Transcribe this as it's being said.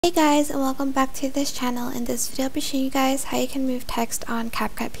Hey guys, and welcome back to this channel. In this video I'll be showing you guys how you can move text on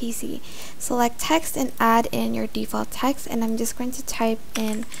CapCut PC. Select text and add in your default text, and I'm just going to type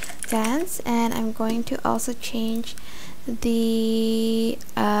in dance, and I'm going to also change the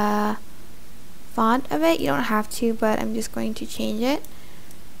font of it. You don't have to, but I'm just going to change it.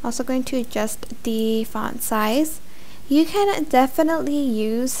 Also going to adjust the font size. You can definitely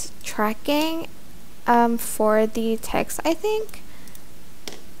use tracking for the text, I think.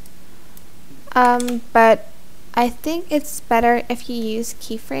 But I think it's better if you use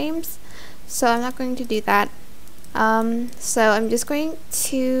keyframes, so I'm not going to do that. So I'm just going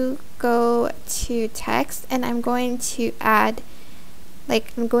to go to text, and I'm going to add,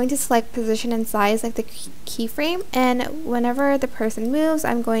 I'm going to select position and size like the keyframe, and whenever the person moves,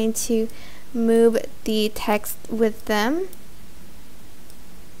 I'm going to move the text with them.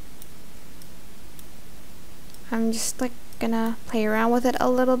 I'm just gonna play around with it a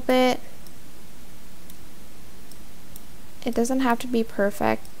little bit. It doesn't have to be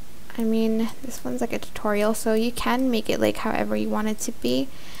perfect. I mean, this one's like a tutorial, so you can make it however you want it to be.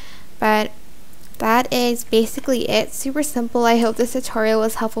 But that is basically it. Super simple. I hope this tutorial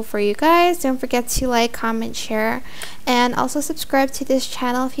was helpful for you guys. Don't forget to like, comment, share, and also subscribe to this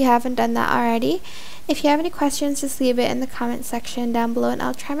channel if you haven't done that already. If you have any questions, just leave it in the comment section down below, and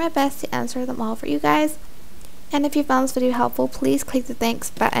I'll try my best to answer them all for you guys. And if you found this video helpful, please click the thanks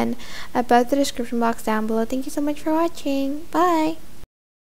button above the description box down below. Thank you so much for watching. Bye!